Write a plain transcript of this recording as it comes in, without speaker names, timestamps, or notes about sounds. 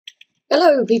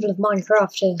Hello, people of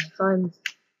Minecraft.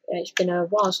 It's been a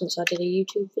while since I did a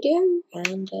YouTube video,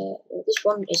 and this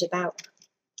one is about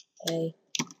a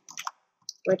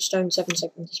redstone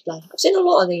 7-second display. I've seen a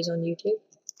lot of these on YouTube,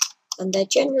 and they're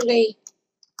generally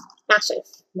massive.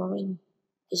 Mine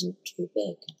isn't too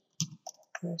big.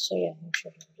 So yeah, I'll show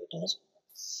you what it does.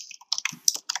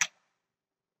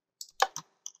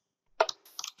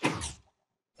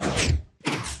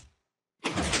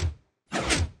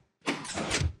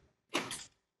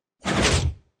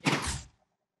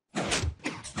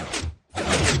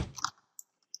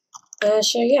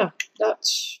 So yeah,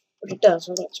 that's what it does.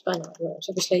 I'll explain how it works.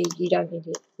 Obviously, you don't need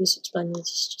this explaining. This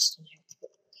is just an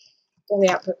output. All the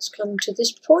outputs come to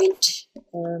this point.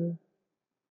 Obviously,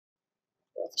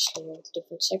 all the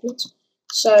different segments.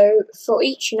 So for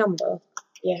each number,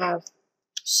 you have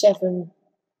 7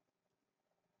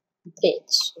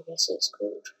 bits. I guess it's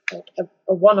called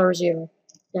a 1 or a 0.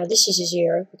 Now this is a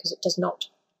 0 because it does not.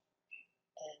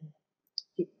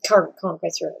 Current can't go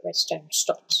through it. Redstone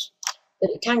stops.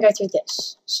 But it can go through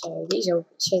this. So these are.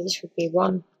 So this would be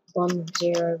 1, 1,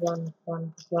 0, 1,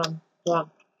 1, 1,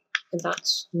 1, and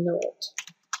that's 0.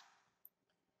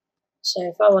 So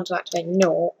if I want to activate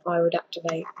 0, I would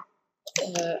activate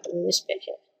this bit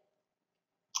here,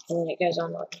 and then it goes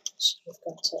on like that. So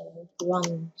we've got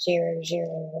 1, 0, 0,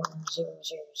 1, 0,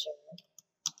 0, 0,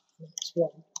 and that's 1.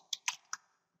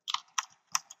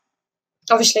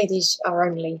 Obviously, these are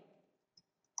only.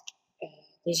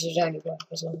 These should only work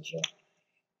as long as you're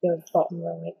bottom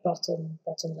right, bottom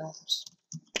left,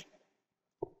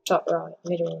 top right,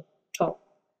 middle, top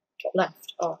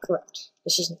left are correct.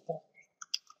 This isn't binary.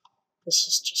 This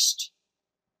is just.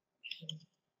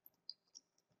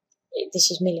 This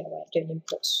is Miller's way of doing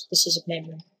inputs. This is a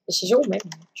memory. This is all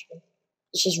memory actually.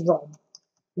 This is ROM,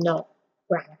 not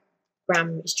RAM.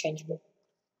 RAM is changeable,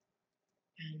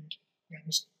 and RAM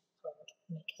is hard,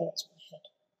 and it hurts my head.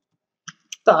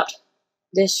 But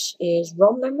this is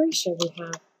ROM memory, so we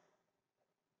have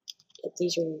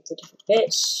these are all the different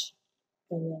bits,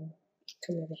 and then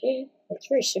come over here. It's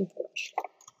very simple actually.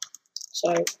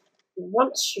 So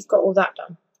once you've got all that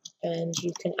done, and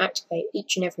you can activate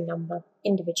each and every number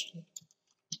individually,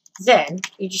 then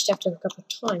you just have to hook up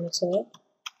a timer to it.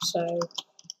 So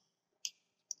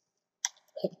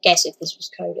I guess if this was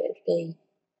coded, it would be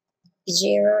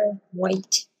 0,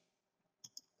 wait,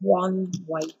 1,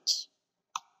 wait,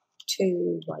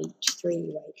 2, wait,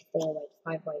 3, wait, 4, wait,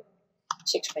 5, wait,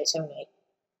 6, wait, 7,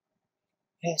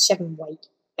 8, 7, wait,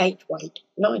 8, wait,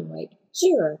 9, wait,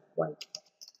 0, wait.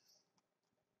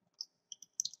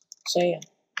 So yeah,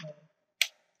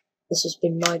 this has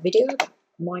been my video about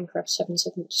Minecraft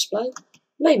 7-second display.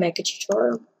 May make a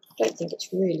tutorial. Don't think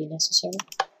it's really necessary.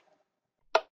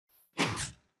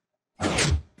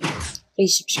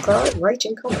 Please subscribe, rate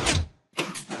and comment.